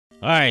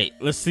All right,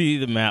 let's see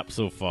the map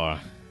so far.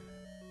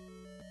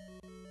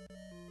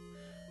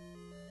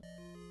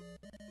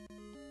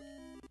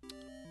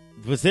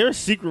 Was there a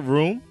secret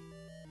room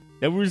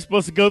that we were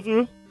supposed to go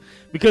through?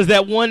 Because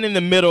that one in the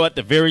middle at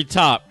the very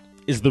top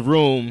is the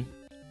room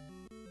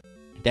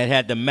that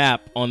had the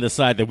map on the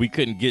side that we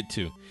couldn't get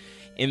to.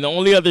 And the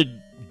only other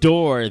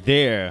door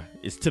there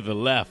is to the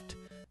left.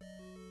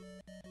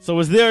 So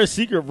was there a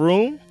secret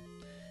room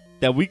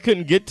that we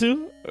couldn't get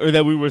to or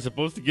that we were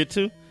supposed to get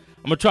to?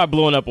 I'm going to try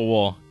blowing up a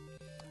wall.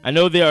 I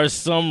know there are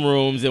some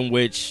rooms in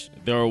which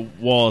there are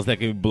walls that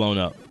can be blown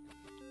up.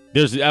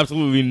 There's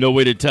absolutely no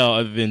way to tell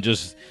other than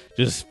just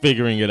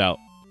figuring it out.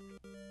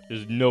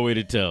 There's no way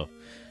to tell.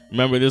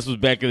 Remember, this was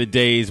back in the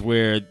days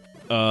where,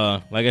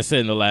 like I said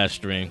in the last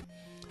stream,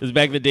 this was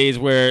back in the days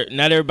where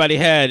not everybody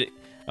had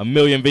a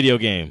million video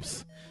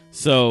games.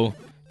 So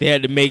they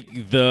had to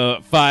make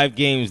the 5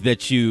 games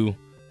that you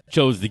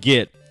chose to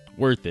get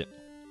worth it.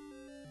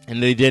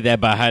 And they did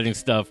that by hiding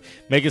stuff,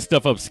 making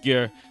stuff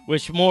obscure,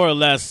 which more or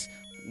less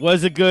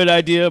was a good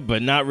idea,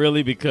 but not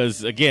really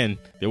because, again,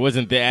 there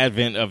wasn't the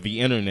advent of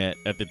the internet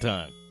at the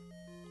time.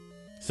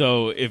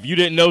 So if you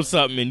didn't know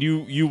something and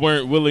you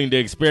weren't willing to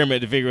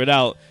experiment to figure it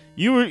out,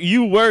 you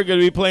were going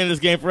to be playing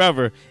this game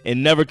forever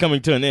and never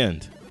coming to an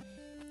end.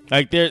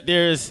 Like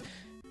there's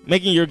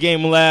making your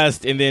game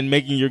last and then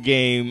making your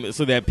game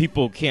so that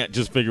people can't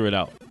just figure it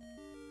out.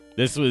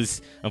 This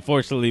was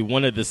unfortunately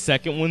one of the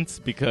second ones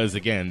because,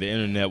 again, the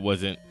internet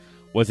wasn't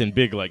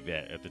big like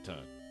that at the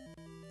time.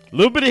 A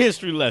little bit of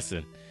history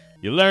lesson.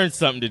 You learned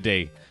something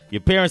today. Your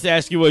parents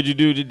ask you what you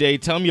do today.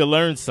 Tell them you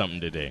learned something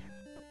today.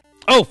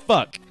 Oh,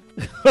 fuck.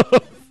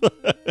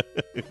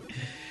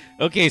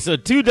 Okay, so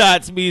 2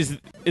 dots means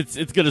it's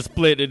going to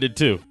split into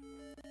 2.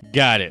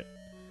 Got it.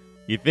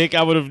 You think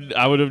I would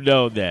have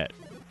known that.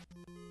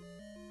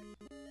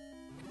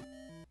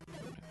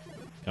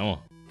 Come on.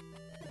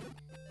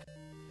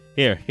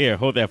 Here,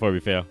 hold that for me,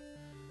 Phil.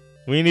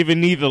 We didn't even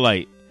need the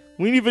light.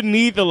 We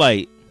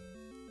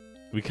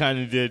kind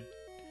of did.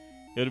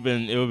 It would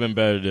have been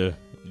better to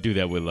do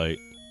that with light.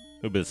 A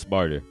little bit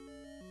smarter.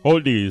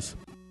 Hold these.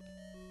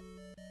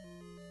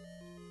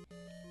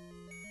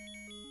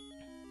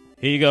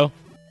 Here you go.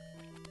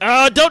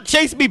 Don't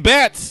chase me,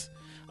 bats!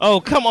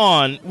 Oh, come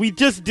on. We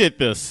just did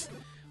this.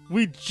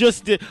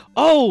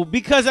 Oh,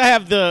 because I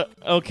have the...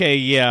 Okay,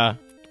 yeah.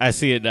 I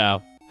see it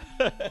now.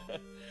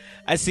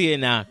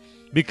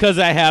 Because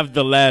I have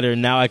the ladder,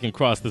 now I can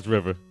cross this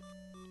river.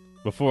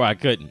 Before I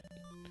couldn't.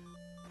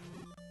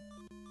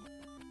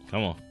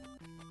 Come on.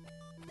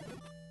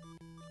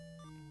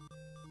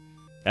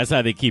 That's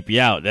how they keep you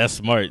out. That's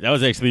smart. That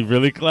was actually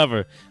really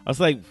clever. I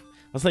was like,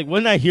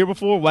 wasn't I here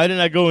before? Why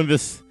didn't I go in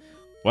this?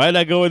 Why did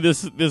I go in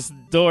this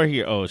door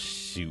here? Oh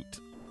shoot.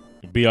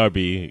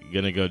 BRB,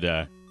 gonna go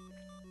die.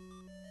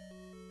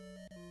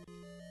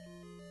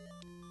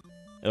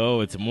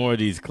 Oh, it's more of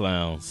these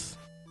clowns.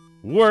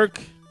 Work.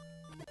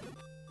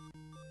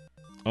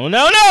 Oh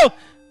no!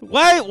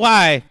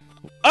 Why?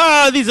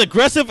 These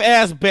aggressive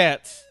ass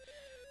bats.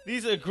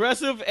 These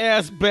aggressive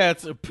ass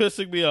bats are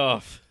pissing me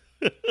off.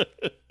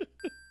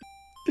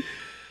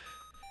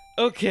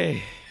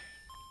 Okay.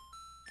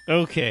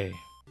 What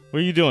are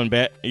you doing,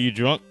 bat? Are you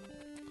drunk?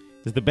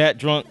 Is the bat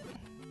drunk?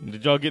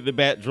 Did y'all get the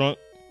bat drunk?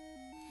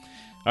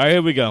 All right,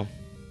 here we go. All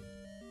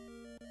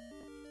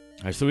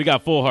right, so we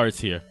got full hearts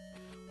here.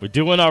 We're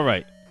doing all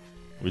right.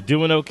 We're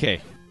doing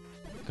okay.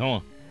 Come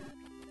on.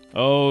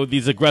 Oh,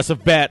 these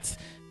aggressive bats.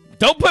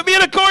 Don't put me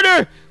in a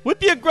corner with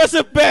the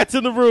aggressive bats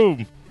in the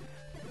room.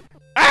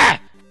 Ah!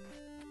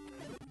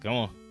 Come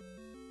on.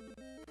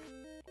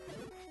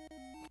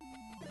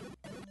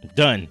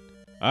 Done.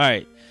 All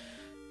right.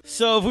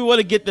 So if we want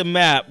to get the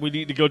map, we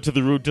need to go to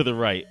the room to the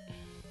right.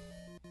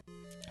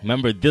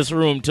 Remember, this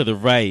room to the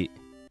right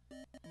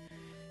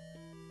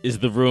is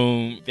the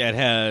room that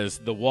has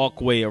the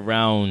walkway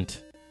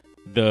around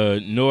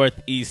the north,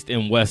 east,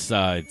 and west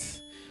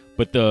sides.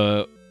 But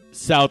the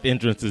south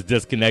entrance is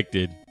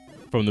disconnected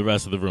from the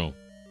rest of the room.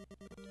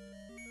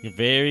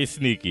 Very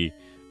sneaky.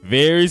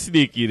 Very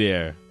sneaky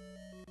there.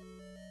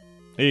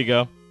 Here you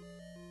go.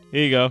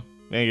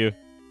 Thank you.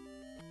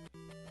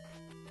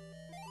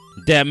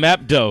 That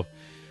map dough.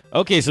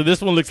 Okay, so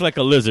this one looks like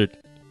a lizard.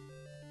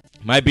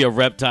 Might be a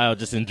reptile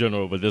just in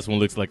general, but this one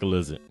looks like a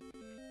lizard.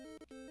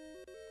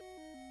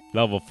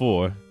 Level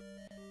 4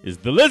 is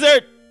the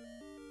lizard.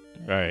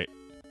 All right.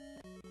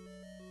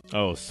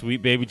 Oh,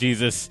 sweet baby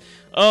Jesus.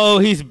 Oh,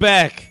 he's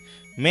back.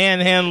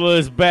 Manhandler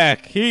is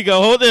back. Here you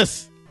go. Hold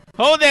this.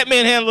 Hold that,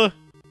 manhandler.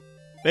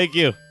 Thank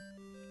you.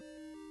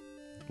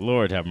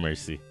 Lord have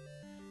mercy.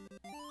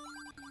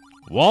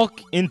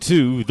 Walk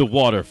into the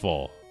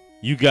waterfall.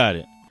 You got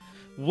it.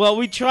 Well,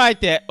 we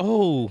tried that.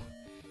 Oh,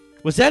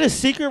 was that a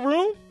secret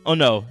room? Oh,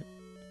 no.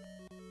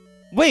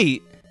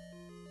 Wait.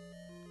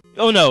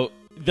 Oh, no.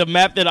 The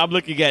map that I'm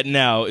looking at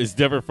now is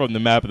different from the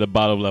map in the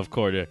bottom left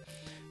corner.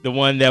 The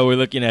one that we're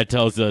looking at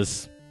tells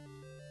us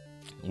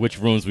which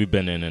rooms we've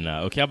been in and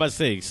out. Okay, I'm about to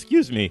say,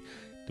 excuse me.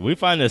 Did we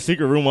find a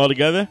secret room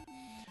altogether?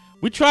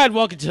 We tried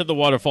walking to the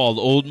waterfall,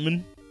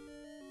 Oldman.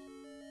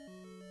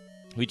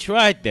 We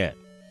tried that.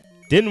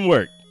 Didn't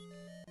work.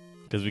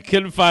 Because we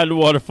couldn't find the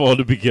waterfall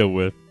to begin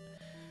with.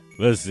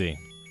 Let's see.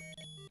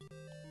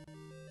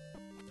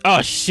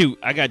 Oh, shoot.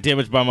 I got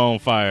damaged by my own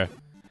fire.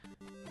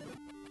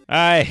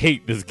 I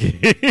hate this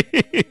game.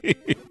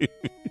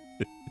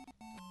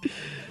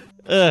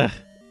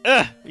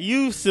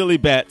 You silly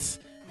bats.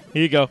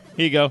 Here you go.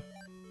 Here you go.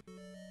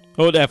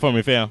 Hold that for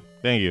me, fam.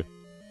 Thank you.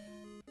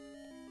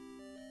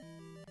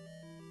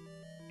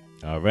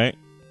 All right.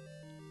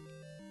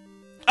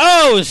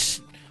 Oh,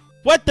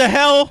 what the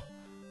hell?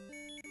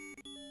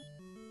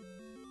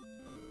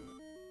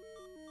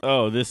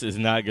 Oh, this is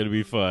not going to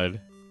be fun.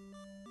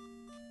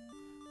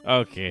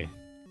 Okay.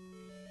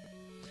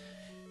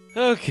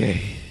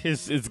 Okay.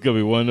 It's going to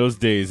be one of those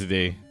days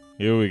today.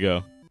 Here we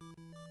go.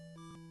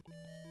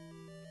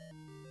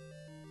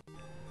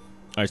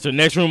 All right, so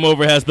next room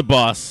over has the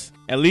boss.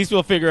 At least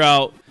we'll figure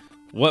out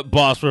what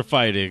boss we're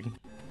fighting.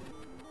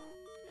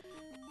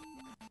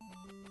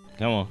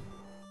 Come on.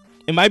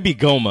 It might be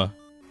Goma.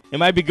 It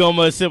might be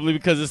Goma simply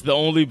because it's the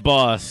only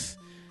boss.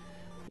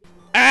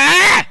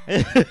 Ah!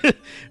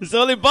 It's the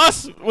only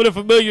boss with a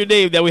familiar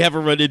name that we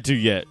haven't run into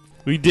yet.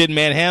 We did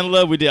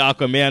Manhandler. We did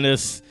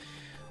Aquamanus.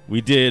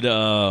 We did,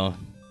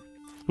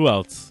 who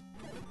else?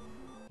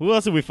 Who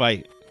else did we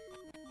fight?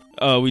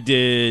 We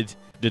did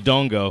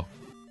Dodongo.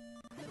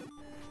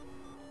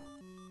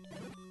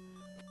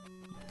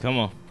 Come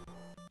on.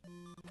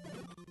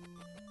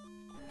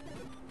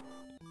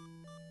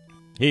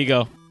 Here you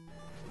go.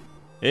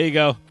 Here you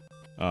go.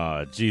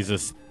 Oh,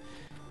 Jesus.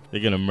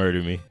 They're going to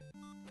murder me.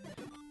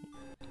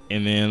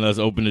 And then let's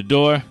open the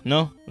door.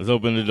 No? Let's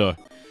open the door.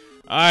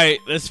 All right.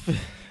 Let's...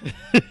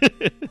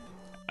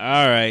 All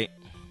right.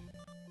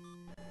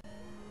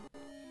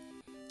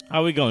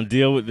 How are we going to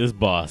deal with this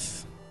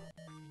boss?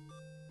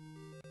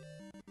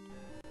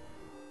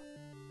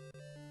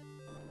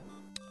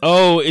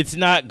 Oh, it's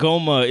not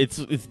Goma. It's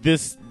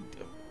this...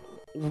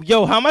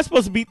 Yo, how am I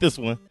supposed to beat this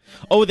one?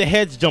 Oh, the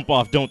heads jump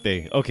off, don't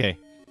they? Okay.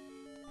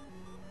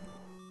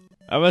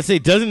 I was gonna say,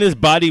 doesn't this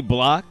body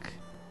block?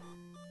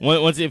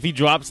 Once if he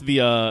drops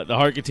the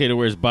heart container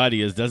where his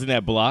body is, doesn't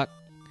that block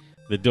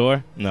the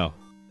door? No.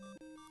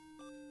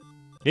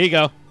 Here you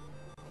go.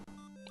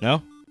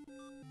 No?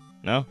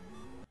 No?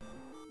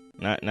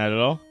 Not at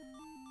all?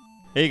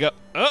 Here you go.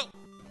 Oh!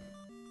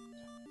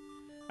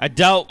 I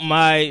doubt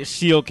my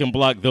shield can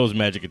block those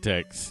magic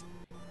attacks.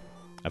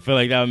 I feel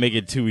like that would make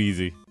it too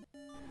easy.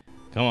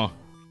 Come on.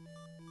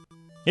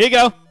 Here you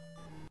go.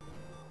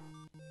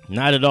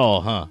 Not at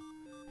all, huh?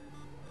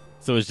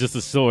 So it's just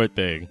a sword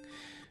thing.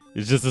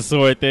 It's just a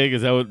sword thing?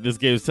 Is that what this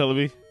game is telling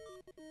me?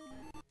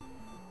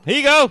 Here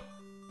you go.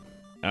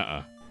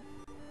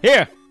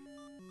 Here.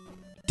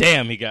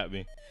 Damn, he got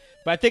me.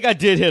 But I think I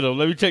did hit him.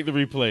 Let me check the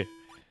replay.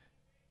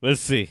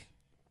 Let's see.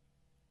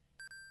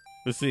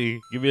 Let's see.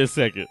 Give me a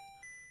second.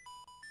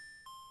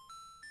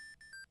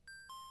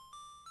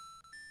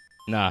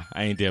 Nah,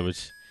 I ain't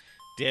damaged.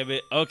 Damn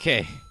it.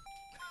 Okay.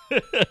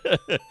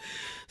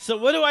 So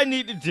what do I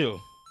need to do?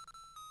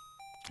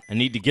 I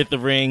need to get the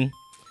ring,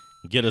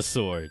 get a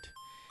sword.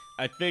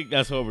 I think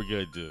that's what we're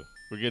going to do.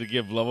 We're going to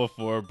give level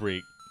 4 a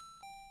break.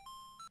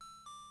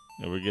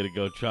 And we're going to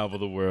go travel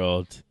the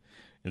world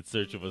in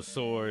search of a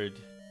sword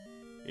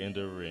and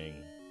a ring.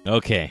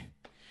 Okay.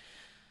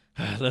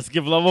 Let's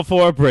give level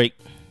 4 a break.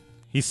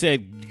 He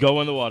said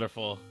go in the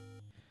waterfall.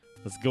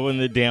 Let's go in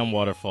the damn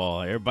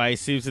waterfall. Everybody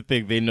seems to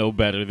think they know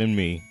better than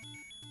me.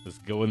 Let's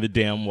go in the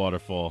damn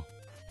waterfall.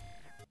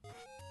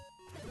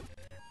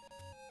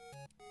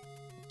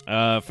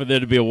 For there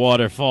to be a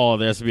waterfall,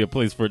 there has to be a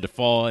place for it to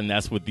fall, and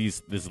that's what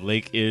this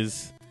lake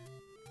is.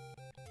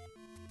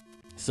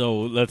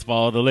 So let's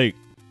follow the lake.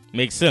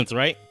 Makes sense,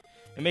 right?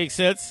 It makes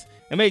sense.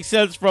 It makes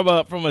sense from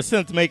a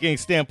sense-making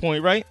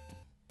standpoint, right?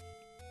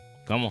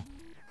 Come on.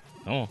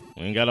 Come on.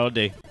 We ain't got all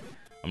day.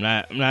 I'm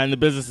not in the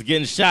business of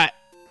getting shot.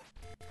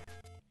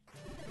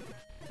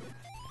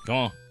 Come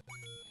on.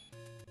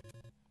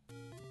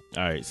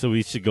 All right, so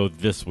we should go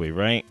this way,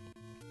 right?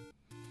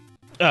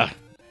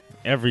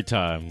 Every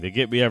time. They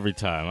get me every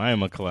time. I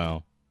am a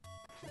clown.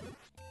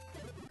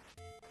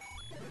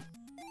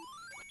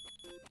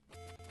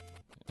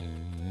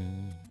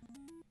 Come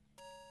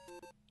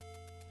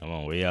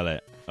on, where y'all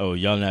at? Oh,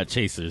 y'all not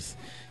chasers.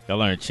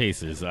 Y'all aren't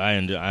chasers.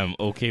 I'm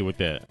okay with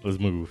that. Let's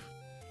move.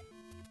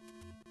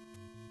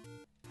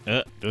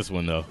 This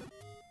one, though.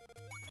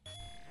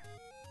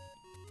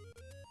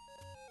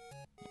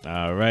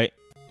 All right.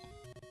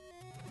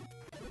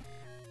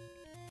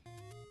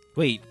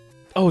 Wait.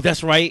 Oh,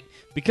 that's right.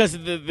 Because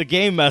the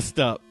game messed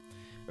up,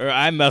 or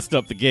I messed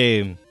up the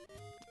game,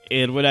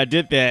 and when I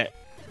did that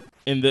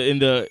in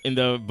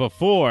the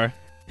before,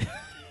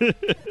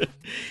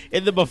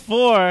 in the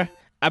before,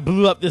 I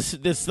blew up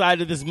this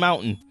side of this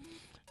mountain,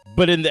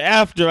 but in the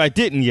after, I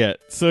didn't yet.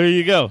 So here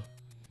you go.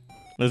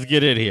 Let's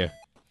get in here.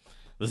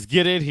 Let's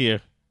get in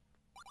here.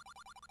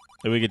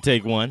 And we can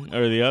take one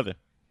or the other.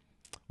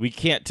 We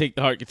can't take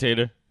the heart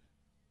container,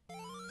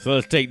 so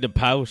let's take the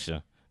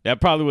potion. That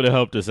probably would have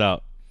helped us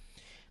out.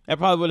 That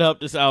probably would have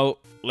helped us out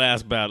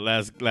last battle,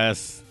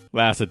 last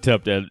last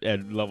attempt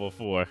at level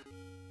 4.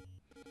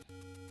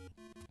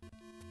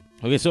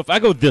 Okay, so if I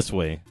go this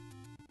way.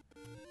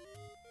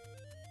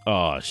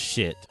 Oh,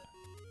 shit.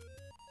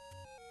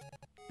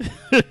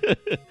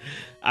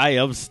 I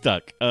am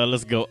stuck.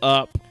 Let's go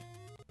up.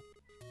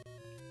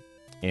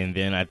 And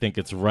then I think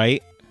it's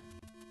right.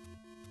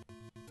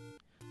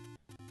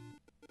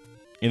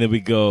 And then we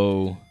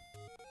go.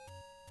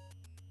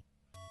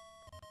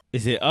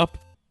 Is it up,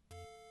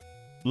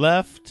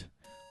 left,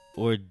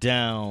 or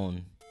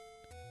down,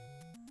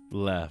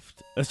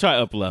 left? Let's try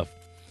up, left.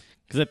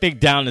 Because I think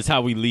down is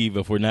how we leave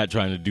if we're not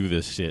trying to do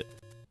this shit.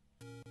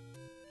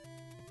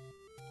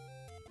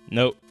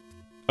 Nope.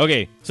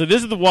 Okay, so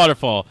this is the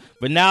waterfall.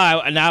 But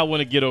now I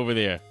want to get over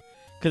there.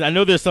 Because I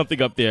know there's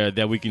something up there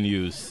that we can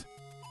use.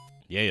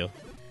 Yeah.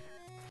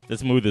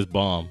 Let's move this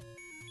bomb.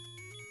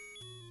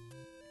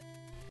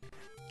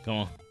 Come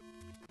on.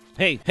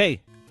 Hey.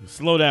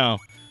 Slow down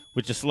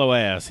with your slow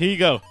ass. Here you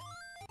go.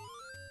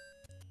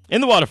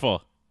 In the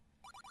waterfall.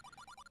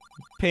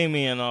 Pay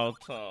me and I'll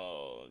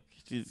talk.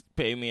 She's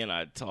pay me and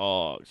I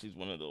talk. She's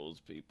one of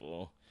those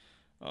people.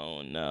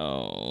 Oh,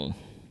 no.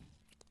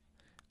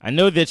 I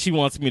know that she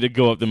wants me to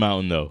go up the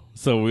mountain, though.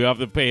 So we have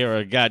to pay her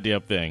a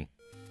goddamn thing.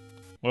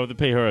 We'll have to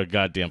pay her a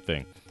goddamn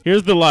thing.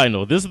 Here's the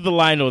Lionel. This is the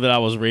Lionel that I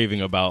was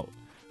raving about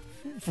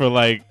for,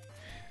 like,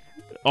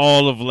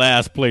 all of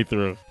last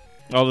playthrough.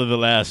 All of the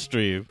last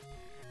stream.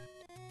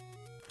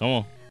 Come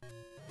on.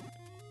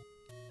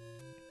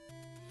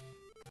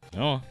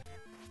 Come on.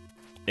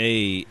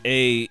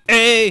 Hey.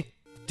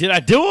 Did I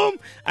do him?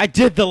 I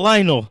did the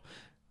Lionel.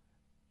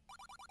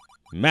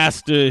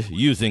 Master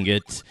using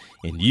it,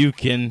 and you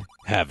can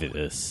have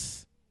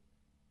this.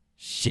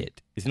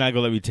 Shit. It's not going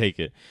to let me take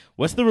it.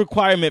 What's the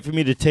requirement for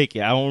me to take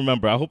it? I don't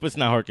remember. I hope it's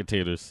not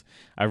Harkattators.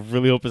 I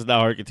really hope it's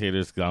not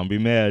Harkattators, because I'm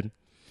going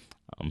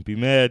to be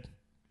mad.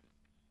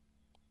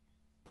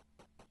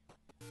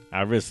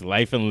 I risk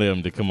life and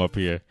limb to come up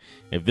here.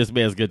 If this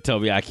man's going to tell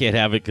me I can't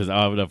have it because I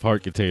don't have enough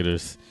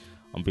Harkattators,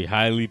 I'm going to be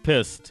highly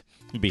pissed.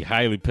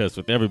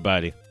 With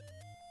everybody.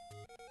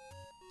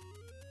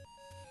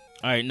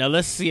 All right, now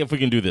let's see if we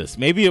can do this.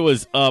 Maybe it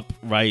was up,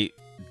 right,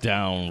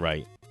 down,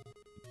 right.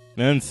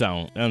 That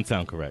doesn't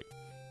sound correct.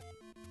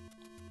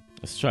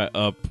 Let's try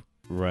up,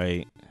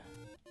 right,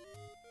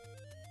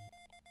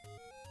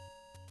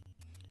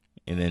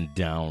 and then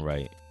down,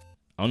 right.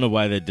 I don't know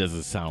why that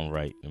doesn't sound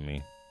right to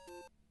me.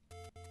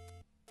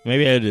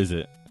 Maybe that is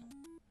it.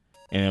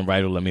 And then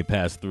right will let me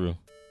pass through.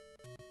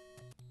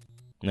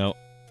 No.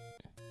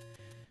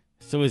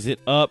 So is it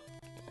up?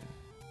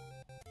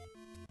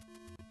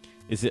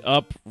 Is it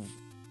up?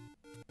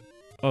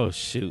 Oh,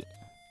 shoot.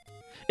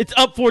 It's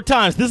up 4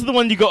 times. This is the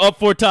one you go up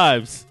 4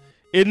 times.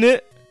 Isn't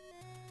it?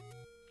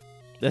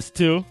 That's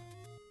 2.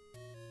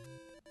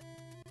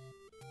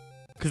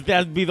 Because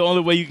that'd be the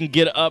only way you can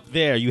get up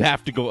there. You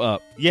have to go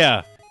up.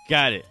 Yeah,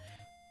 got it.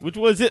 Which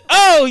was it?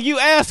 Oh, you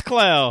ass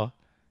clown.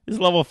 It's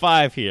level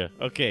 5 here.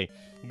 Okay,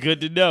 good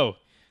to know.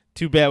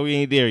 Too bad we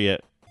ain't there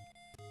yet.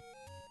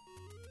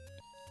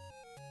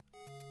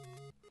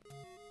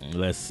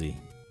 Let's see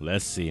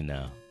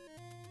now.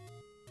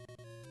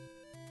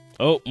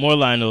 Oh, more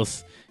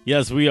Lionels.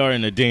 Yes, we are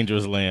in a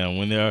dangerous land.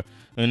 When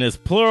there's a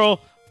plural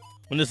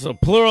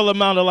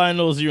amount of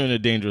Lionels, you're in a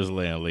dangerous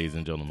land, ladies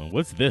and gentlemen.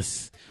 What's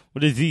this?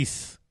 What is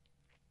this?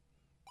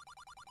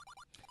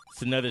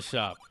 It's another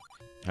shop.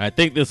 I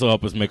think this will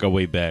help us make our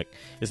way back.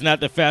 It's not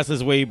the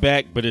fastest way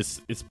back, but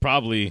it's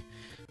probably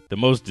the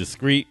most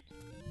discreet.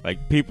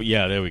 Like people,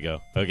 yeah, there we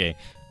go. Okay,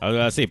 I was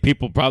gonna say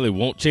people probably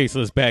won't chase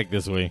us back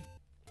this way.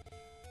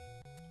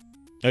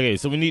 Okay,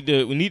 so we need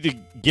to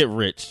get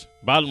rich.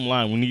 Bottom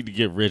line, we need to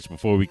get rich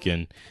before we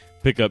can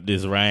pick up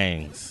these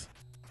rangs.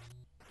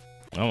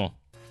 Come on.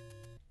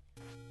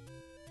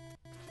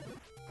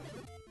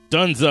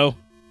 Dunzo.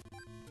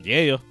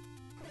 Yeah.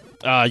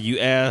 Ah, you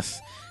ass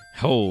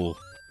hole.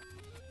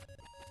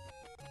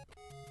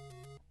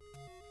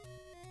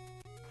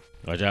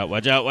 Watch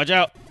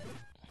out.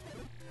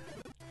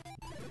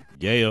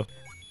 Yeah.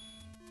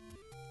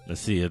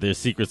 Let's see, are there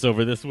secrets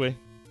over this way?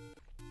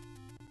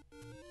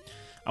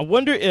 I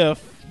wonder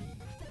if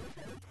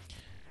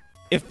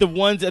the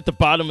ones at the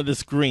bottom of the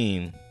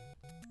screen,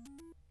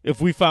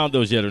 if we found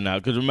those yet or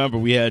not. Because remember,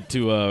 we had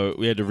to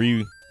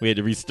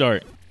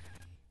restart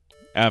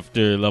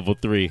after level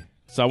 3.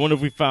 So I wonder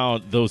if we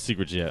found those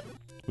secrets yet.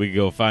 We can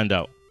go find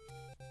out.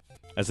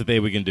 That's the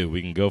thing we can do.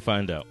 We can go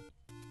find out.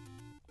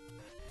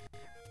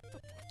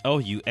 Oh,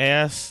 you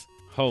ass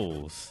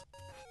holes.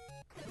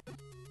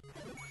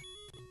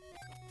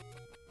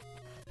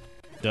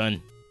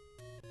 Done.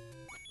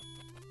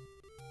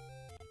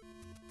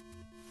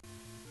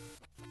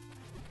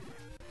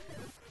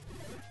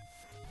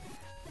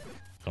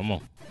 Come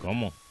on.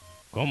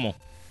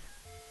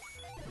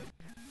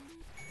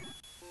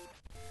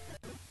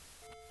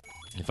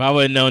 If I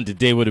would have known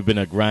today would have been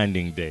a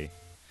grinding day,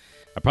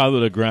 I probably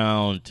would have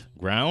groaned.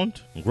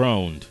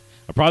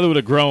 I probably would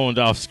have groaned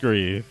off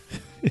screen.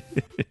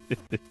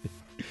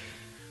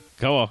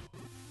 Come on.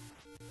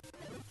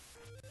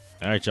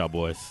 All right, y'all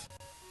boys.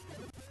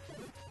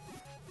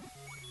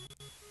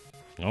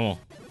 Oh,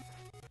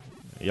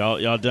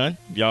 y'all done?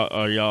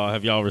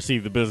 Have y'all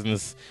received the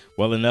business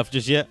well enough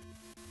just yet?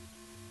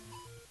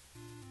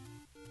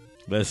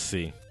 Let's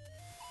see.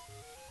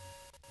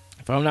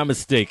 If I'm not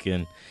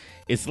mistaken,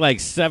 it's like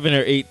 7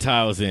 or 8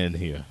 tiles in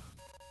here.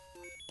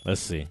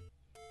 Let's see.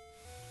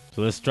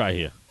 So let's try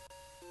here.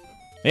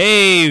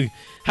 Hey,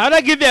 how'd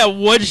I get that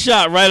one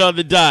shot right on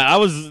the dot? I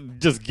was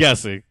just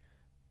guessing.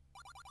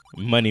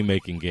 Money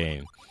making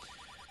game.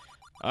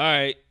 All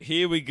right,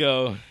 here we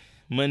go.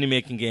 Money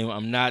making game.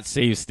 I'm not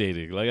save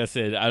stating. Like I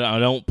said, I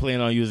don't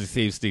plan on using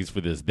save states for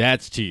this.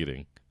 That's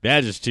cheating.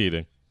 That is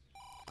cheating.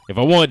 If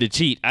I wanted to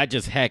cheat, I'd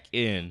just hack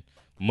in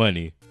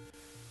money.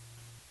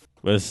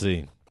 Let's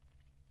see.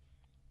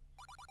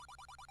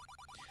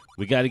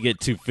 We got to get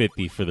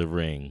 250 for the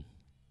ring.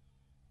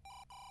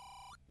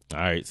 All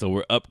right, so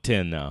we're up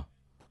 10 now.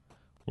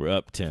 We're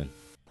up 10.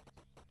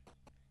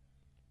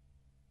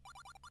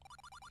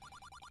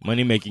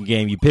 Money making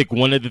game. You pick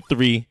one of the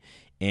 3,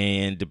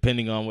 and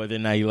depending on whether or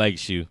not he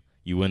likes you,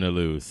 you win or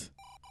lose.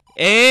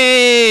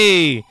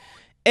 Hey!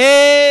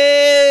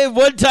 Hey!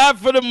 One time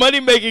for the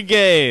money making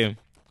game.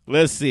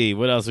 Let's see.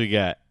 What else we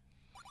got?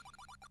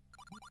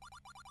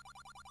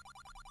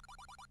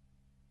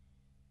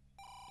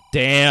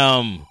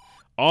 Damn.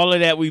 All of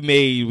that we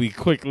made, we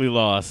quickly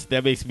lost.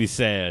 That makes me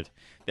sad.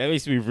 That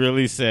makes me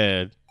really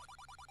sad.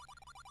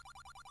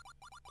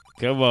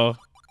 Come on.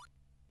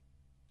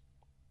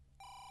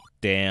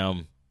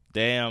 Damn.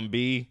 Damn,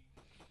 B.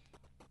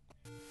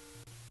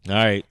 All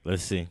right,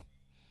 let's see.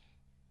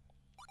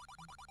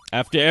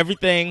 After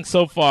everything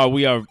so far,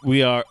 we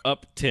are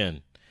up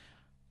 10.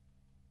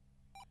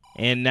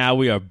 And now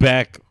we are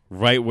back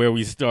right where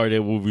we started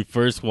when we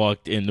first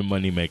walked in the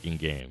money-making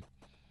game.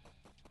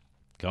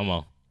 Come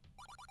on.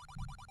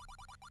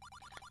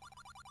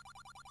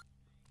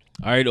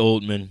 All right,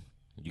 Oldman.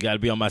 You got to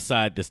be on my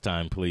side this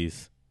time,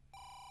 please.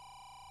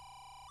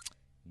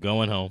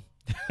 Going home.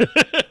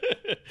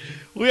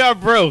 We are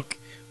broke.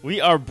 We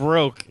are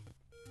broke.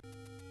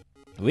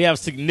 We have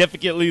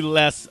significantly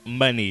less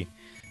money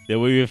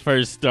than when we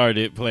first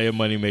started playing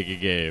Money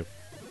Maker game.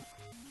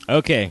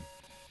 Okay.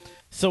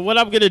 So what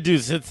I'm going to do,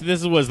 since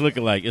this is what it's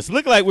looking like, it's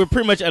looking like we're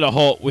pretty much at a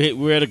halt.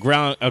 We're at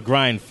a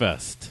grind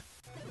fest.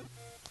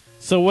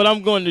 So what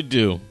I'm going to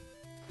do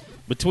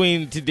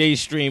between today's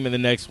stream and the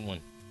next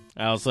one,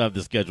 I also have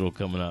the schedule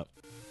coming up.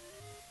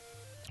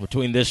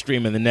 Between this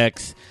stream and the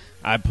next,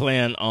 I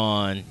plan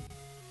on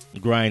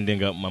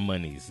grinding up my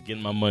monies,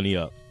 getting my money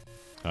up.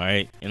 All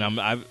right, and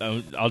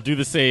I'll do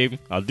the same.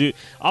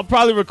 I'll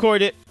probably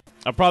record it.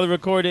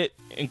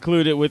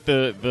 Include it with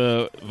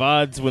the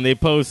VODs when they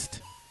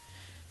post.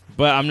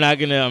 But I'm not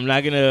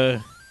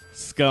gonna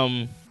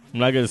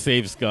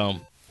save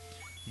scum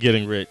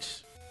getting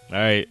rich. All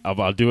right,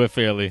 I'll do it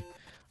fairly.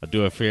 I'll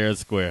do it fair and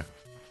square.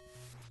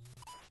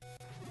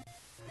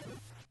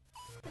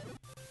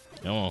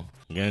 Come on,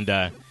 I'm gonna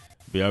die.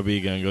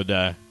 BRB gonna go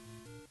die.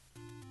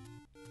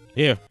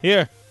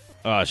 Here.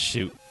 Oh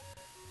shoot.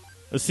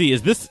 Let's see.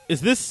 Is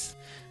this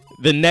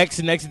the next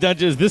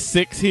dungeon? Is this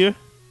 6 here?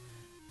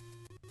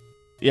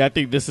 Yeah, I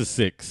think this is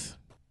 6.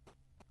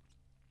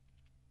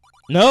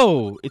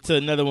 No, it's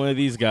another one of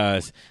these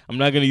guys. I'm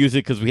not gonna use it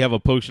because we have a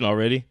potion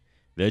already.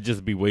 That'd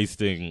just be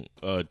wasting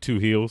 2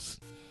 heals.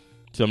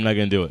 So I'm not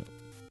gonna do it.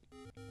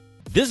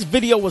 This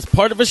video was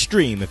part of a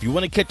stream. If you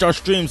want to catch our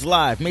streams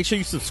live, make sure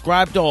you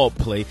subscribe to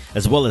AltPlay,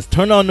 as well as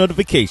turn on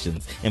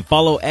notifications and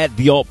follow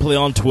 @TheAltPlay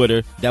on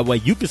Twitter. That way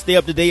you can stay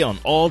up to date on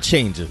all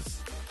changes.